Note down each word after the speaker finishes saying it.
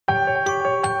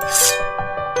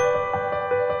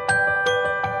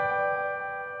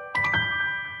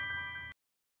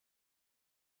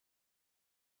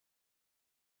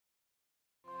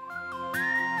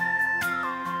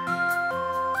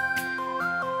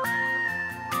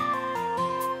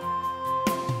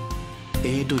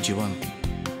এইটো জীৱন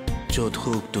য'ত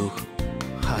সুখ দুখ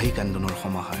হাঁহি কান্দোনৰ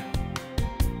সমাহাৰ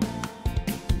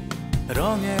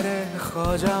ৰঙেৰে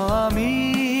সজাও আমি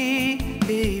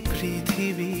এই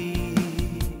পৃথিৱী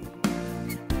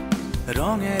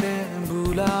ৰঙেৰে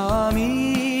বোলাও আমি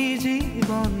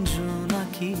জীৱন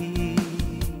জোনাকী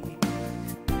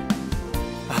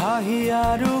হাঁহি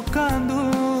আৰু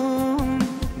কান্দোন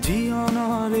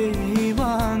জীৱনৰে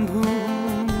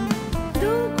বান্ধোন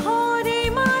দুখৰে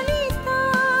মালিতা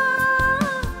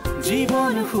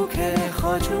জীৱন সুখে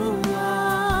সজোৱা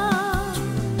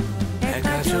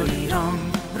একাজলি ৰং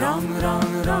ৰং ৰং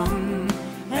ৰং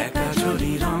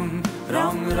একাজলি ৰং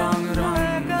ৰং ৰং ৰং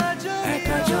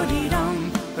একাজলি ৰং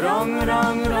ৰং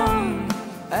ৰং ৰং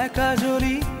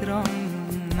একাজলি ৰং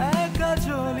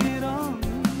একাজলি ৰং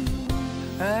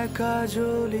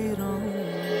একাজলি ৰং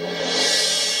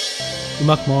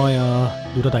তোমাক মই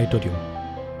দুটা দায়িত্ব দিওঁ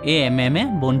এই এমএমএ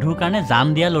বন্ধুৰ কাৰণে জান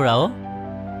দিয়া ল'ৰাও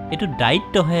এইটো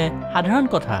দায়িত্বহে সাধাৰণ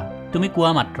কথা তুমি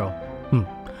কোৱা মাত্ৰ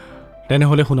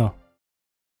তেনেহ'লে শুনা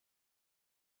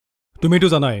তুমিতো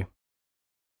জানাই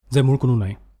যে মোৰ কোনো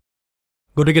নাই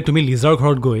গতিকে তুমি লিজাৰ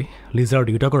ঘৰত গৈ লিজাৰ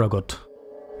দেউতাকৰ আগত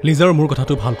লিজাৰ মোৰ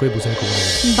কথাটো ভালকৈ বুজাই ক'ব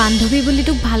লাগিব বান্ধৱী বুলি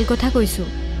তোক ভাল কথা কৈছো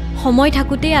সময়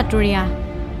থাকোতেই আঁতৰিয়া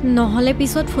নহ'লে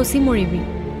পিছত ফচি মৰিবি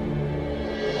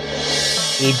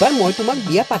এইবাৰ মই তোমাক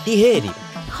বিয়া পাতিহে এৰিম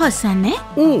সঁচানে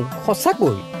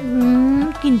সঁচাকৈ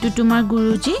কিন্তু তোমাৰ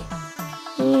গুৰুজী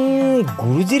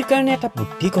গুৰুজীৰ কাৰণে এটা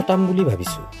বুদ্ধি ঘটাম বুলি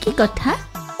ভাবিছো কি কথা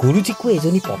গুৰুজীকো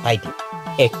এজনী পতাই দিম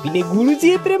একপিনে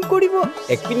গুৰুজীয়ে প্ৰেম কৰিব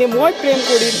একপিনে মই প্ৰেম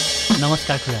কৰিম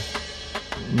নমস্কাৰ খুৰা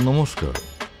নমস্কাৰ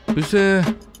পিছে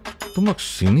তোমাক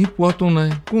চিনি পোৱাটো নাই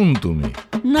কোন তুমি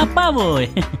নাপাবই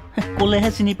ক'লেহে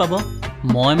চিনি পাব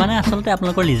মই মানে আচলতে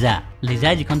আপোনালোকৰ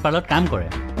লিজাই যিখন পাৰ্লাৰত কাম কৰে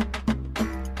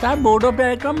তাৰ বৰ্ড অফ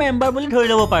ডাইৰেক্টৰ মেম্বাৰ বুলি ধৰি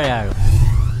ল'ব পাৰে আৰু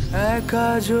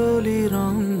একাজলি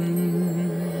ৰং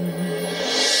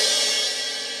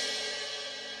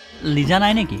লিজা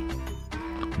নাই নেকি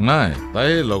নাই তাই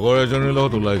লগৰ এজনীৰ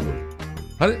লগত ওলাই গ'ল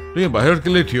আৰে তুমি বাহিৰত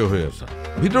কেলে থিয় হৈ আছা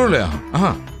ভিতৰলৈ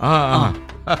আহা আহা আহা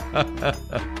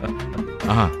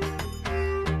আহা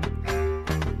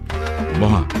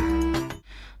বহা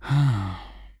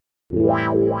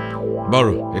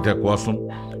বাৰু এতিয়া কোৱাচোন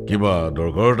কিবা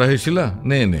দৰকাৰত আহিছিলা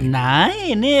নে নাই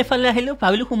এনেই এফালে আহিলো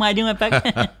ভাবিলো সোমাই দিওঁ এপাক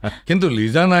কিন্তু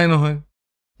লিজা নাই নহয়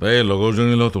তাই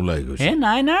লগৰজনীৰ লগত ওলাই গৈছে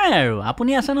নাই আৰু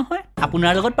আপুনি আছে নহয়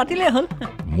আপোনাৰ লগত পাতিলে হ'ল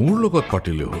মোৰ লগত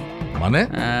পাতিলে হ'ল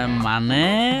মানে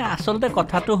আচলতে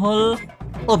কথাটো হ'ল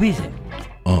অভিজে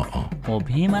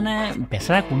অভি মানে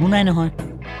বেচেৰা কোনো নাই নহয়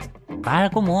তাৰ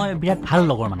আকৌ মই বিৰাট ভাল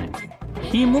লগৰ মানে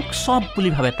সি মোক চব বুলি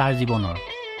ভাবে তাৰ জীৱনৰ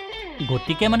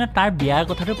গতিকে মানে তাৰ বিয়াৰ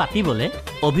কথাটো পাতিবলৈ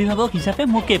অভিভাৱক হিচাপে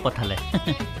মোকেই পঠালে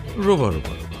ৰ'বা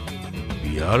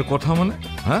বিয়াৰ কথা মানে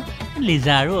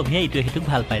লিজা আৰু অভিয়ে ইটোৱে সিটোক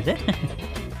ভাল পায় যে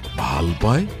ভাল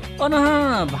পায়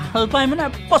নহয় ভাল পায় মানে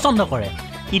পচন্দ কৰে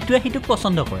ইটোৱে সিটোক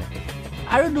পচন্দ কৰে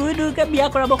আৰু দুয়োকে বিয়া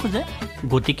কৰাব খোজে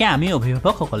গতিকে আমি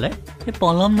অভিভাৱকসকলে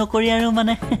পলম নকৰি আৰু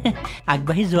মানে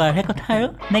আগবাঢ়ি যোৱাৰহে কথা আৰু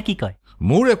নে কি কয়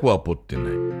মোৰ একো আপত্তি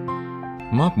নাই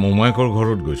মাক মোমাইকৰ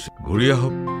ঘৰত গৈছে ঘূৰি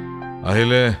আহক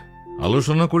আহিলে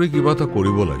আলোচনা কৰি কিবা এটা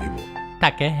কৰিব লাগিব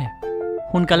তাকেহে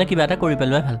সোনকালে কিবা এটা কৰি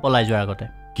পেলোৱাই ভাল পলাই যোৱাৰ আগতে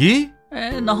কি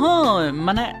নহয়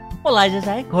মানে পলাই যে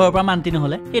যায় ঘৰৰ পৰা মান্তি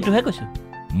নহ'লে এইটোহে কৈছো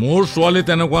মোৰ ছোৱালী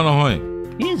তেনেকুৱা নহয়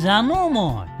জানো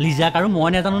মই লিজাক আৰু মই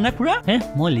নাজানো নে খুৰা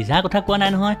মই লিজাৰ কথা কোৱা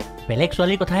নাই নহয় বেলেগ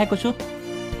ছোৱালীৰ কথাহে কৈছো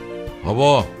হ'ব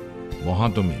বহা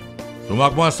তুমি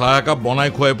তোমাক মই চাহ একাপ বনাই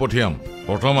খুৱাই পঠিয়াম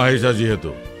প্ৰথম আহিছা যিহেতু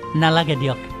নালাগে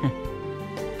দিয়ক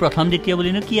প্ৰথম দ্বিতীয়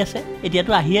বুলিনো কি আছে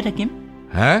এতিয়াতো আহিয়ে থাকিম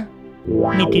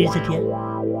মিতিৰ যেতিয়া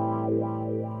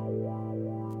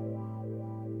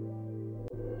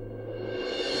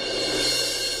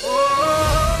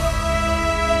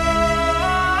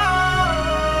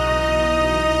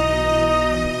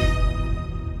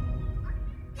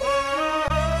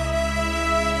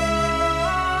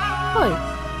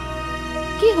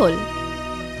কি হ'ল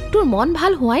তোৰ মন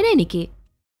ভাল হোৱাই নাই নেকি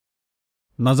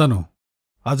নাজানো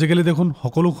আজিকালি দেখোন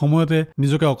সকলো সময়তে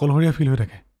নিজকে অকলশৰীয়া ফিল হৈ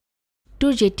থাকে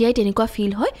তোৰ যেতিয়াই তেনেকুৱা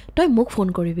ফিল হয় তই মোক ফোন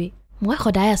কৰিবি মই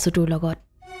সদায় আছো তোৰ লগত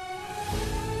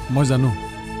মই জানো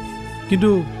কিন্তু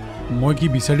মই কি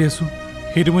বিচাৰি আছো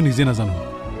সেইটো মই নিজে নাজানো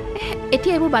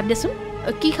এতিয়া এইবোৰ বাদ দেচোন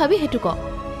কি খাবি সেইটো ক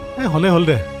হ'লে হ'ল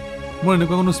দে মোৰ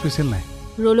এনেকুৱা কোনো স্পেচিয়েল নাই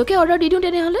ৰ'লকে অৰ্ডাৰ দি দিওঁ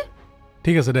তেনেহ'লে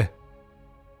ঠিক আছে দে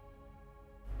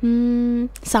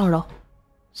চাওঁ ৰ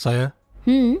ছায়া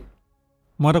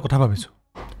মই এটা কথা ভাবিছোঁ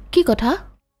কি কথা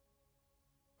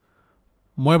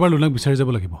মই এবাৰ লুনাক বিচাৰি যাব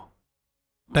লাগিব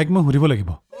তাইক মই সুধিব লাগিব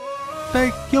তাই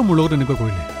কিয় মোৰ লগত এনেকুৱা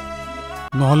কৰিলে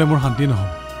নহ'লে মোৰ শান্তি নহ'ব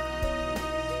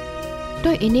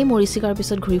তই এনেই মৰিচিকাৰ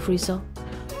পিছত ঘূৰি ফুৰিছ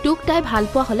তোক তাই ভাল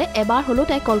পোৱা হ'লে এবাৰ হ'লেও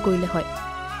তাই কল কৰিলে হয়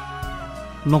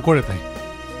নকৰে তাই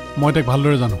মই তাইক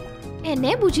ভালদৰে জানো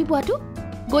এনে বুজি পোৱাটো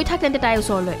গৈ থাক তেন্তে তাইৰ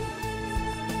ওচৰলৈ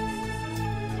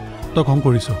তই খং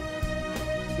কৰিছ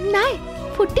নাই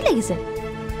ফূৰ্তি লাগিছে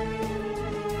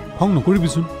খং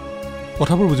নকৰিবিচোন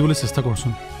কথাবোৰ বুজিবলৈ চেষ্টা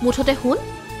কৰচোন মুঠতে শুন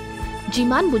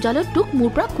যিমান বুজালেও তোক মোৰ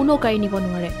পৰা কোনো কাৰি নিব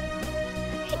নোৱাৰে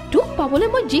তোক পাবলৈ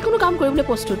মই যিকোনো কাম কৰিবলৈ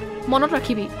প্ৰস্তুত মনত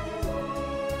ৰাখিবি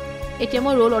এতিয়া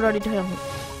মই ৰোল অৰ্ডাৰ দি থৈ আহোঁ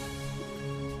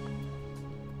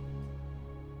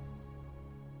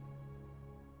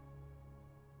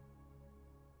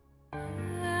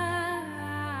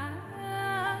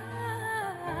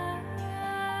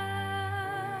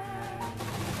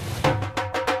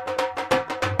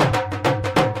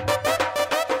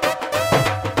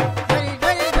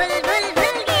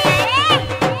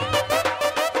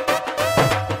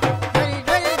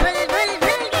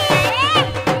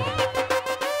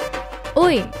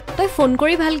তই ফোন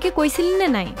কৰি ভালকে কৈছিলি নে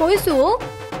নাই কৈছো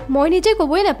মই নিজে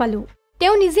ক'বই নাপালো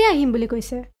তেওঁ নিজে আহিম বুলি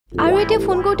কৈছে আৰু এতিয়া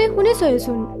ফোন কৰোঁতে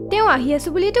শুনিছয়চোন তেওঁ আহি আছো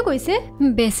বুলিতো কৈছে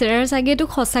বেচেৰাৰ চাগে তোক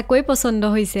সঁচাকৈ পচন্দ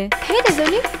হৈছে সেই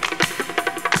তেজনী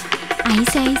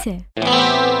আহিছে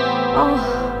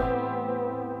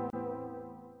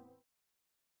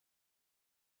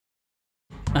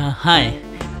হাই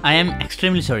আই এম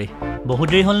এক্সট্ৰিমলি চৰি বহুত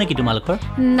দেৰি হ'ল নেকি তোমালোকৰ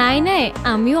নাই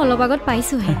আমিও অলপ আগত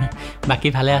পাইছোহে বাকী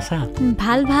ভালে আছা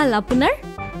ভাল আপোনাৰ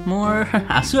মোৰ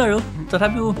আছো আৰু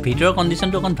তথাপিও ভিতৰৰ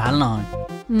কণ্ডিশ্যনটো অকণ ভাল নহয়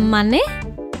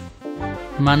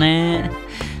মানে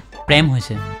প্ৰেম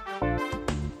হৈছে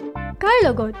কাৰ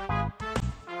লগত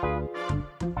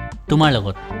তোমাৰ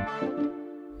লগত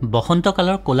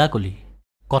বসন্তকালৰ কোলাকলি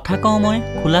কথা কওঁ মই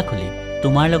খোলাখুলি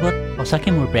তোমাৰ লগত সঁচাকৈ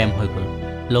মোৰ প্ৰেম হৈ গ'ল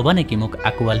ল'বা নেকি মোক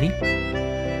আকোৱালি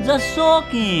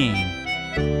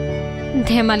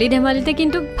ধেমালিতে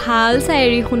কিন্তু ভাল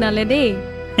চায়েৰি শুনালে দেই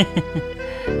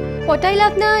পতাই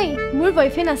লাভ নাই মোৰ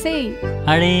বয়ফ্ৰেণ্ড আছেই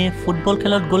আৰে ফুটবল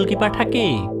খেলত গলকিপাৰ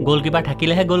থাকেই গলকিপাৰ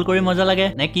থাকিলেহে গল কৰি মজা লাগে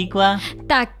নে কি কোৱা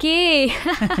তাকেই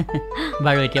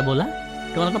বাৰু এতিয়া ব'লা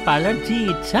তোমালোকৰ পাৰ্লাৰ যি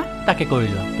ইচ্ছা তাকে কৰি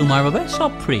লোৱা তোমাৰ বাবে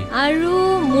চব ফ্ৰী আৰু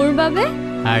মোৰ বাবে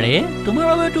আৰে তোমাৰ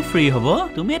বাবেতো ফ্ৰী হ'ব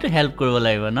তুমি এইটো হেল্প কৰিব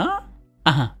লাগিব ন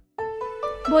আহা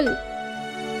বল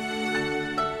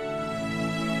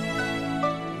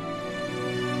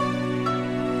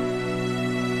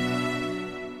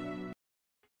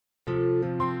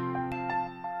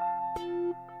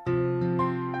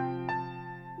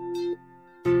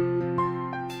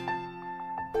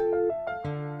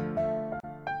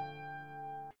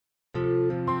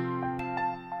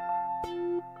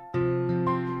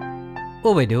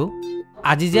বাইদেউ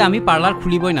আজি যে আমি পাৰ্লাৰ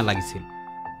খুলিবই নালাগিছিল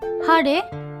হাৰে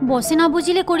বসে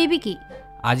নাবুজিলে কৰিবি কি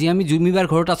আজি আমি জুমিবাৰ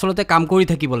ঘৰত আচলতে কাম কৰি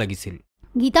থাকিব লাগিছিল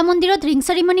গীতা মন্দিৰত ৰিং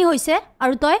সেৰিমনি হৈছে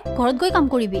আৰু তই ঘৰত গৈ কাম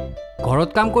কৰিবি ঘৰত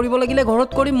কাম কৰিব লাগিলে ঘৰত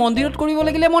কৰিম মন্দিৰত কৰিব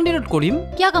লাগিলে মন্দিৰত কৰিম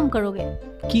কিয়া কাম কৰোগে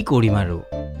কি কৰিম আৰু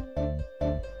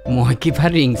মই কিবা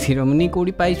ৰিং সেৰিমনি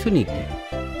কৰি পাইছো নেকি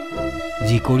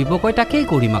যি কৰিব কয় তাকেই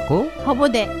কৰিম আকৌ হ'ব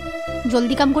দে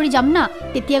জলদি কাম কৰি যাম না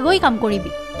তেতিয়া গৈ কাম কৰিবি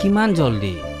কিমান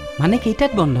জলদি মানে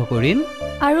কেইটাত বন্ধ কৰিম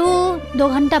আৰু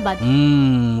 2 ঘণ্টা বাদ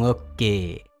ওকে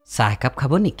চাহ কাপ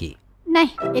খাব নেকি নাই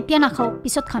এতিয়া নাখাও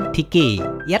পিছত খাম ঠিকেই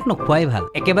ইয়াত নখোৱাই ভাল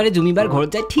একেবাৰে জুমিবাৰ ঘৰত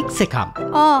যাই ঠিকছে খাম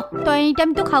তই এনি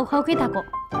টাইমটো খাওকে থাকো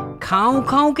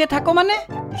খাওকে থাকো মানে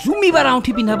জুমিবাৰ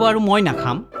আউঠি পিন্ধাব আৰু মই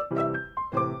নাখাম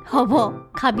হ'ব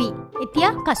খাবি এতিয়া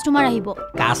কাষ্টমাৰ আহিব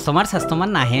কাষ্টমাৰ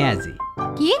নাহে আজি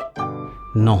কি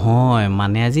নহয়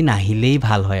মানে আজি নাহিলেই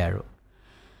ভাল হয় আৰু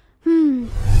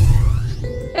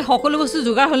সকলো বস্তু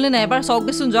যোগাৰ হ'লনে নাই এবাৰ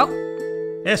চাওকচোন যাওক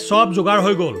সব যোগাৰ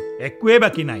হৈ গ'ল একোৱে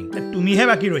বাকী নাই তুমিহে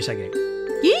বাকী ৰৈছাগে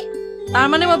কি তাৰ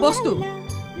মানে মই বস্তু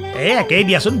একেই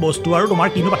দিয়াচোন বস্তু আৰু তোমাৰ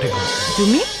কিনো পাৰ্থক্য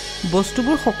তুমি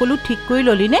বস্তুবোৰ সকলো ঠিক কৰি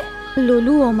ললিনে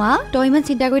ললো মা তই ইমান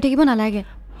চিন্তা কৰি থাকিব নালাগে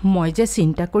মই যে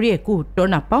চিন্তা কৰি একো উত্তৰ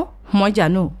নাপাওঁ মই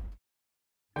জানো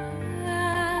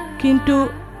কিন্তু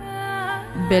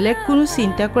বেলেগ কোনো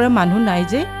চিন্তা কৰা মানুহ নাই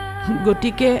যে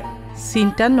গতিকে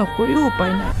চিন্তা নকৰিও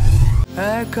উপায় নাই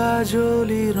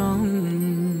Akajoli Rong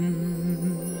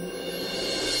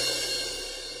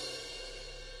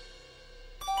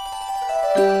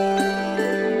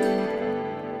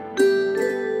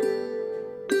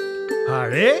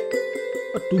আৰে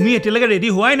তুমি এতিয়ালৈকে ৰেডি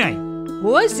হোৱাই নাই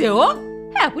হৈছে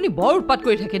আপুনি বৰ উৎপাত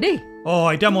কৰি থাকে দেই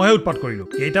এতিয়া মইহে উৎপাত কৰিলো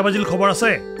কেইটা বাজিল খবৰ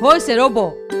আছে হৈছে ৰ'ব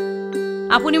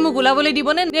আপুনি মোক ওলাবলৈ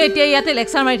দিবনে এতিয়া ইয়াতে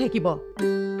লেকচাৰ মাৰি থাকিব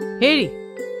হেৰি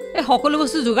সকলো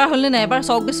বস্তু যোগাৰ হ'লনে নাই এবাৰ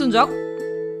চাওকচোন যাওক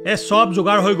সব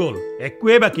যোগাৰ হৈ গ'ল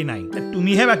একোৱে বাকী নাই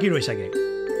তুমিহে বাকী ৰৈছাগে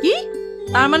কি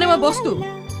তাৰ মানে মই বস্তু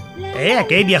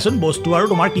একেই দিয়াচোন বস্তু আৰু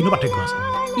তোমাৰ কিনো পাৰ্থক্য আছে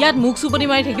ইয়াত মুখ চুপনি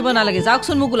মাৰি থাকিব নালাগে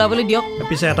যাওকচোন মোক ওলাবলৈ দিয়ক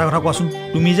পিছে এটা কথা কোৱাচোন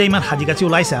তুমি যে ইমান সাজি কাচি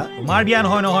ওলাইছা তোমাৰ বিয়া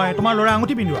নহয় নহয় তোমাৰ ল'ৰা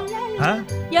আঙুঠি পিন্ধোৱা হা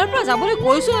ইয়াৰ পৰা যাবলৈ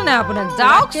কৈছো নে নাই আপোনাক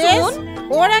যাওকচোন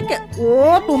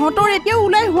তহঁতৰ এতিয়া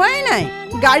ওলাই হোৱাই নাই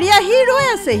গাড়ী আহি ৰৈ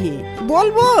আছেহি বল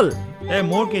বল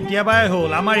মোৰ কেতিয়াবাই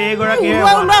হ'ল আমাৰ এইগৰাকী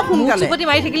চুপতি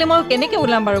মাৰি থাকিলে মই কেনেকে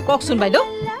ওলাম বাৰু কওকচোন বাইদেউ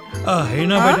হেৰি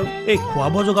নহয় বাইদেউ এই খোৱা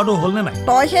বোৱা যোগাৰটো হ'ল নে নাই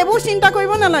তই সেইবোৰ চিন্তা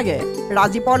কৰিব নালাগে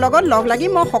ৰাজীৱৰ লগত লগ লাগি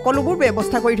মই সকলোবোৰ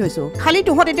ব্যৱস্থা কৰি থৈছো খালি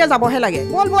তহঁত এতিয়া যাবহে লাগে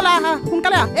বল বল আহা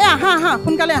সোনকালে আহা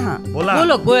সোনকালে আহা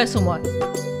ব'লক গৈ আছো মই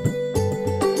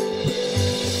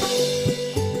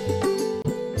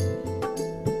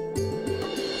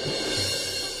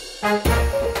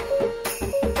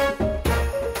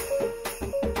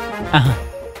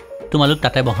তোমালোক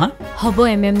তাতে বহা হ'ব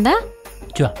দা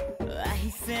যোৱা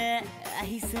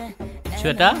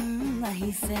শ্বেতা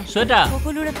শ্বেতা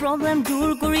সকলোৰে প্ৰব্লেম দূৰ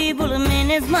কৰিবলৈ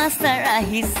মেনেজ মাষ্টাৰ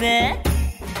আহিছে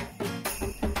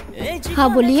হা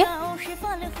বলিয়ে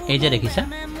এই যে দেখিছা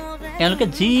এওঁলোকে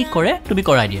যি কৰে তুমি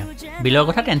কৰাই দিয়া বিলৰ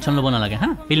কথা টেনশ্যন ল'ব নালাগে হা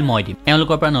বিল মই দিম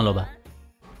এওঁলোকৰ পৰা নল'বা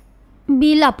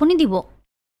বিল আপুনি দিব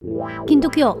কিন্তু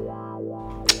কিয়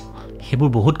সেইবোৰ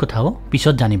বহুত কথাও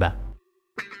পিছত জানিবা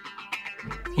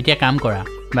এতিয়া কাম কৰা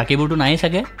বাকীবোৰতো নাই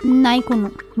চাগে নাই কোনো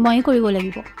মই কৰিব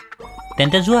লাগিব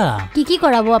তেন্তে যোৱা কি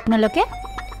কৰাব আপোনালোকে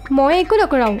মই একো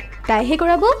নকৰাও তাইহে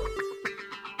কৰাব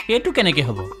এইটো কেনেকৈ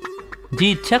হ'ব যি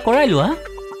ইচ্ছা কৰাই লোৱা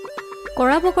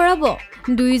কৰাব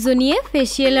দুইজনীয়ে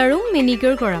ফেচিয়েল আৰু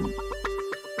মেনিকিউৰ কৰাম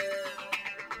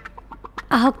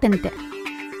আহক তেন্তে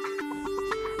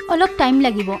অলপ টাইম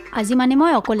লাগিব আজি মানে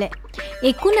মই অকলে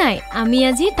একো নাই আমি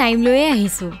আজি টাইম লৈয়ে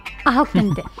আহিছোঁ আহক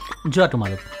তেন্তে যোৱা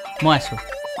তোমালোক মই আছোঁ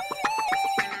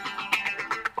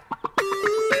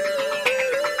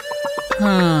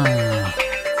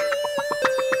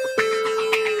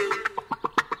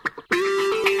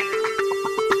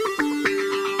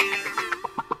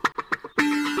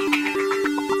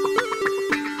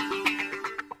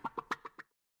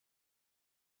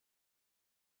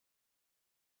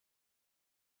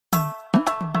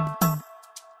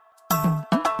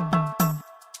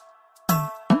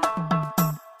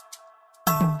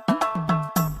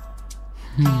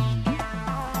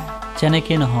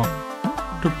যেনেকৈ নহওক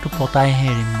তোকতো পতাইহে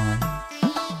এৰিম মই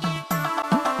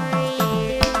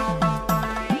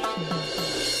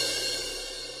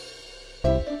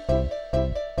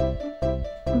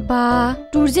বা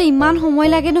তোৰ যে ইমান সময়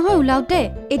লাগে নহয় ওলাওতে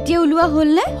এতিয়া ওলোৱা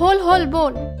হ'লনে হ'ল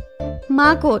বল মা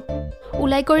ক'ত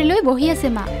ওলাই কৰি লৈ বহি আছে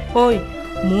মা ঐ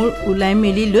মোৰ ওলাই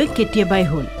মেলি লৈ কেতিয়াবাই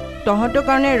হ'ল তহঁতৰ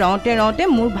কাৰণে ৰওঁতে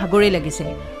মোৰ ভাগৰেই লাগিছে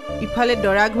ইফালে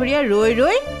দৰা ঘৰীয়া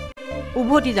ৰৈ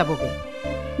উভতি যাবগৈ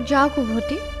যাওক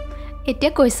উভতি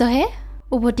এতিয়া কৈছহে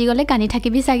উভতি গ'লে কান্দি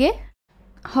থাকিবি চাগে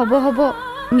হ'ব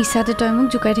মিছাতে তই মোক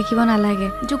জোকাই থাকিব নালাগে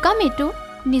জোকাম এইটো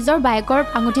নিজৰ বাইকৰ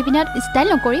আঙুঠি পিন্ধাত ষ্টাইল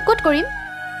নকৰি ক'ত কৰিম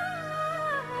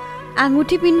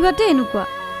আঙুঠি পিন্ধোৱাতে এনেকুৱা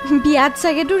বিয়াত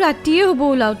চাগেতো ৰাতিয়ে হ'ব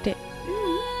ওলাওতে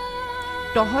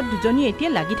তহঁত দুজনী এতিয়া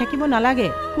লাগি থাকিব নালাগে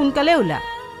সোনকালে ওলা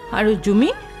আৰু জুমি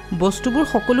বস্তুবোৰ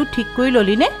সকলো ঠিক কৰি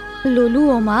ল'লিনে ল'লো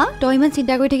মা তই ইমান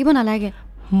চিন্তা কৰি থাকিব নালাগে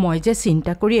মই যে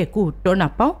চিন্তা কৰি একো উত্তৰ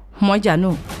নাপাওঁ মই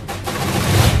জানো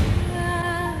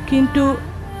কিন্তু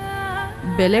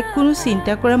বেলেগ কোনো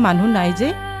চিন্তা কৰা মানুহ নাই যে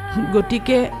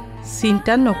গতিকে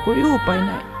চিন্তা নকৰিও উপায়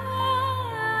নাই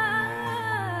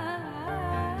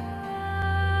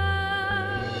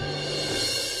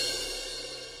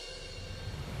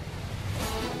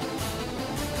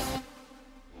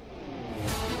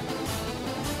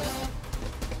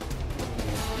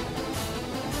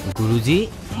গুৰুজী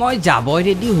মই যাবই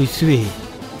ৰেডি হৈছোৱেই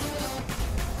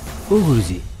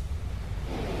গুৰুজী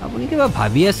আপুনি কিবা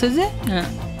ভাবি আছে যে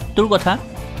তোৰ কথা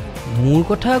মোৰ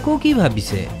কথা আকৌ কি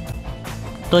ভাবিছে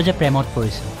তই যে প্ৰেমত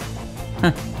পৰিছ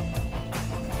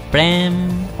প্ৰেম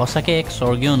সঁচাকৈ এক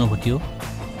স্বৰ্গীয় অনুভূতিও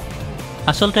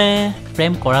আচলতে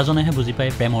প্ৰেম কৰাজনেহে বুজি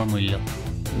পায় প্ৰেমৰ মূল্য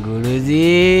গুৰুজী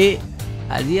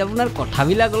আজি আপোনাৰ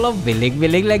কথাবিলাক অলপ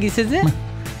বেলেগ লাগিছে যে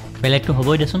বেলেগটো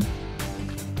হ'বই দেচোন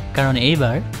কাৰণ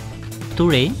এইবাৰ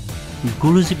তোৰেই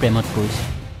গুৰুজী প্ৰেমত পৰিছে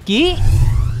কি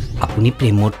আপুনি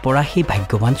প্ৰেমত পৰা সেই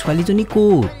ভাগ্যৱান ছোৱালীজনী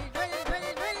ক'ত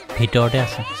ভিতৰতে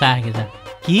আছে চাহ আহি যা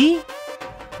কি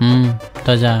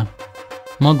তই যা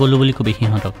মই গ'লোঁ বুলি কবি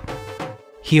সিহঁতক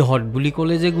সিহঁত বুলি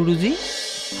ক'লে যে গুৰুজী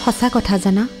সঁচা কথা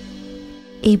জানা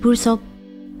এইবোৰ চব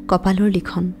কপালৰ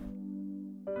লিখন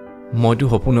মইতো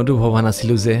সপোনতো ভবা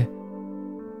নাছিলোঁ যে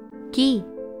কি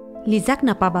লিজাক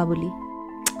নাপাবা বুলি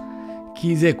কি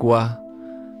যে কোৱা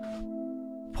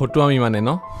ফটো আমি মানে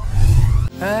ন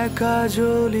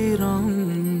Akajoli Rong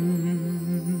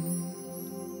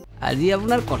আজি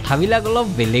আপোনাৰ কথাবিলাক অলপ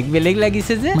বেলেগ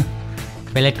লাগিছে যে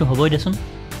বেলেগটো হ'বই দেচোন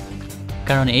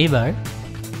কাৰণ এইবাৰ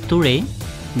তোৰেই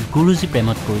গুৰুজী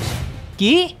প্ৰেমত পৰিছে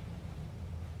কি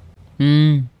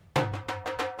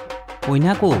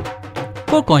কইনা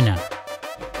ক'ৰ কইনা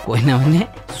কইনা মানে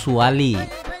ছোৱালী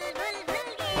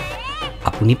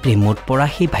আপুনি প্ৰেমত পৰা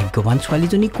সেই ভাগ্যৱান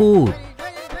ছোৱালীজনী ক'ত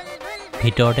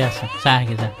ভিতৰতে আছে চাহ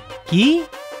আহি যা কি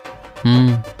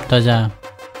তই যা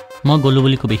মই গ'লোঁ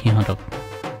বুলি কবি সিহঁতক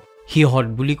সিহঁত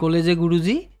বুলি ক'লে যে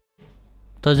গুৰুজী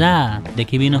তই যা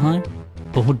দেখিবি নহয়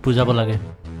বহুত বুজাব লাগে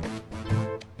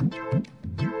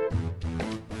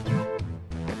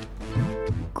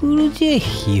গুৰুজীয়ে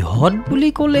সিহঁত বুলি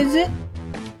ক'লে যে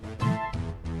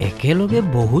একেলগে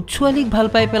বহুত ছোৱালীক ভাল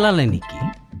পাই পেলালে নেকি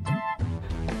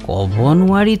ক'ব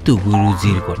নোৱাৰিতো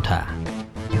গুৰুজীৰ কথা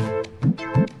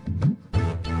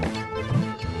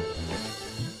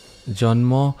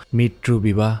জন্ম মৃত্যু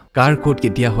বিবাহ কাৰ ক'ত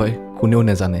কেতিয়া হয় কোনেও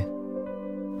নাজানে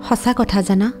সঁচা কথা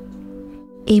জানা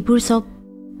এইবোৰ চব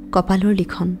কপালৰ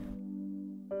লিখন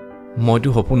মইতো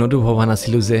সপোনতো ভবা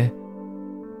নাছিলোঁ যে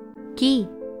কি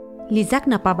লিজাক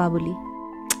নাপাবা বুলি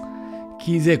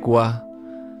কি যে কোৱা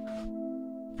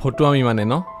ফটো আমি মানে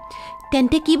ন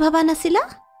তেন্তে কি ভাবা নাছিলা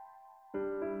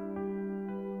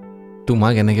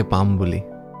তোমাক এনেকে পাম বুলি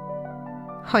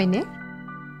হয়নে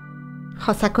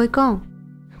সঁচাকৈ কওঁ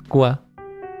কোৱা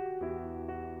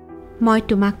মই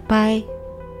তোমাক পাই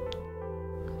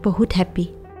বহুত হেপী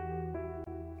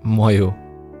ময়ো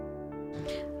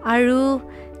আৰু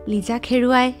লিজাক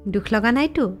হেৰুৱাই দুখ লগা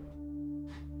নাইতো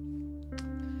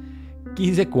কি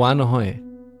যে কোৱা নহয়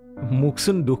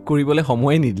মোকচোন দুখ কৰিবলৈ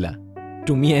সময়ে নিদিলা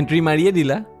তুমি এণ্ট্ৰি মাৰিয়ে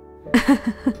দিলা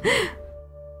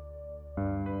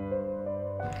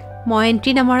মই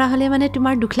এণ্ট্ৰি নমৰা হ'লে মানে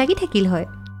তোমাৰ দুখ লাগি থাকিল হয়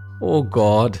অ'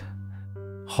 গড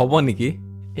হ'ব নেকি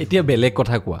এতিয়া বেলেগ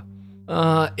কথা কোৱা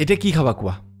এতিয়া কি খাবা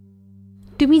কোৱা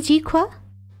তুমি যি খোৱা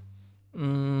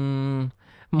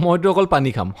মইতো অকল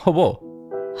পানী খাম হ'ব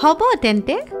হ'ব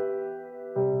তেন্তে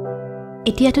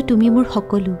এতিয়াতো তুমি মোৰ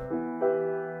সকলো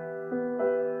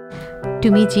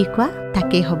তুমি যি কোৱা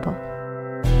তাকেই হ'ব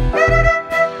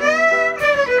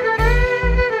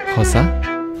সঁচা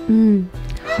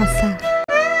সঁচা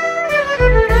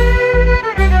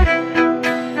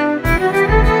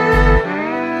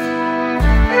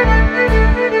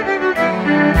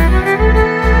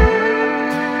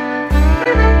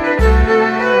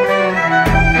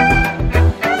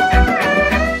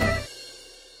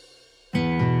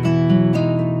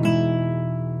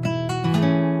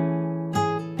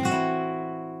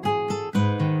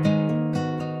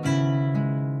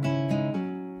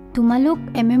তোমালোক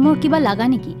এমএমৰ কিবা লাগা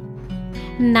নেকি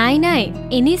নাই নাই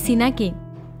এনেই চিনাকি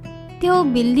তেওঁ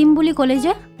বিল দিম বুলি ক'লে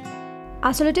যে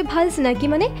আচলতে ভাল চিনাকি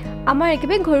মানে আমাৰ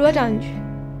একেবাৰে ঘৰুৱা টাঞ্চ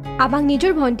আমাক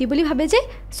নিজৰ ভণ্টি বুলি ভাবে যে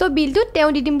চ' বিলটো তেওঁ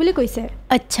দি দিম বুলি কৈছে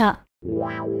আচ্ছা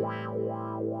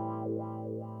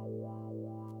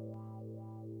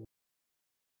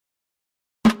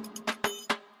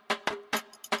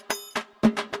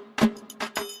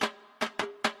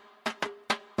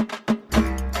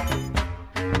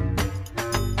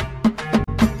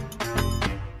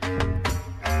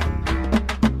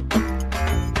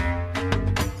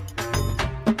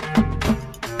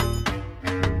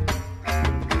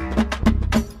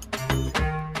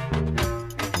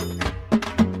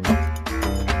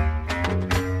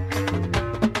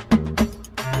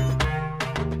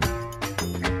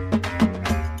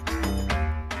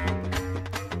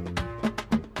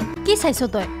কি চাইছ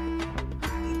তই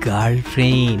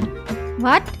গাৰ্লফ্ৰেণ্ড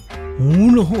হোৱাট মোৰ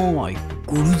নহয়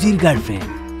গুৰুজীৰ গাৰ্লফ্ৰেণ্ড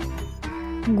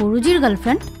গুৰুজীৰ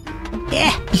গাৰ্লফ্ৰেণ্ড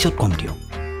পিছত কম দিয়ক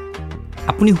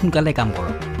আপুনি সোনকালে কাম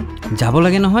কৰক যাব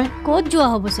লাগে নহয় ক'ত যোৱা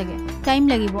হ'ব চাগে টাইম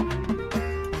লাগিব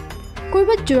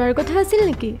ক'ৰবাত যোৱাৰ কথা আছিল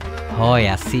নেকি হয়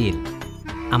আছিল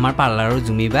আমাৰ পাৰ্লাৰৰ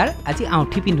জুমিবাৰ আজি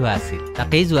আউঠি পিন্ধোৱা আছিল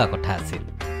তাতেই যোৱা কথা আছিল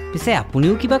পিছে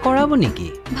আপুনিও কিবা কৰাব নেকি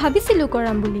ভাবিছিলোঁ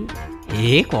কৰাম বুলি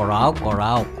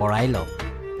কৰাই লওক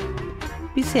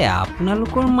পিছে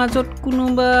আপোনালোকৰ মাজত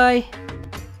কোনোবাই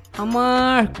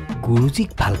আমাৰ গুৰুজীক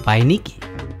ভাল পায় নেকি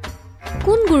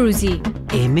কোন গুৰুজী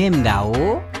এম দাও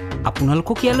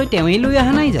আপোনালোকক ইয়ালৈ তেওঁই লৈ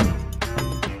অহা নাই জানো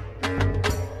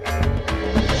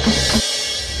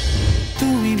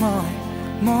তুমি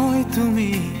মই তুমি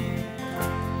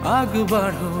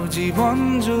আগবাঢ়ো জীৱন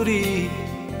জুৰি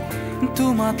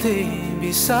তোমাতে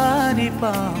বিচাৰি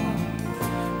পাওঁ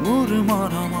মোৰ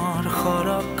মৰমৰ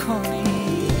সৰক্ষণী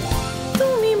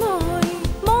তুমি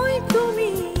মই তুমি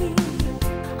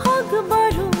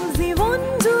আগবাঢ়ো জীৱন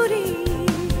জুৰি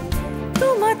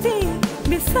তোমাতে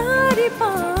বিচাৰি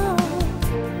পাওঁ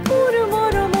মোৰ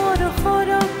মৰমৰ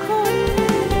সৰক্ষণী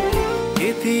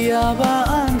কেতিয়াবা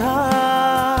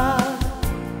আন্ধাৰ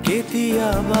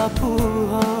কেতিয়াবা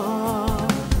পোহৰ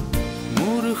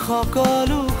মোৰ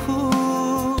সকলো সুখ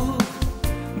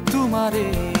তোমাৰ তোমাৰে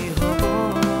হ'ব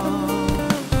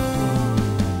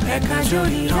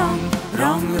Akajoli Rong,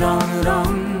 Rong, Rong,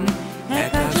 Rong.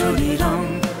 Akajoli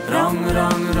Rong, Rong,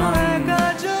 Rong, Rong.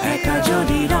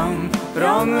 Akajoli Rong,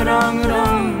 Rong, Rong,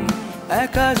 Rong.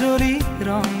 Akajoli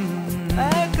Rong,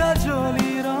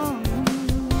 Akajoli Rong.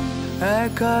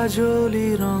 Akajoli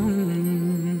Rong,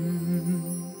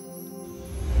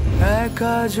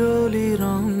 Akajoli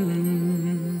Rong.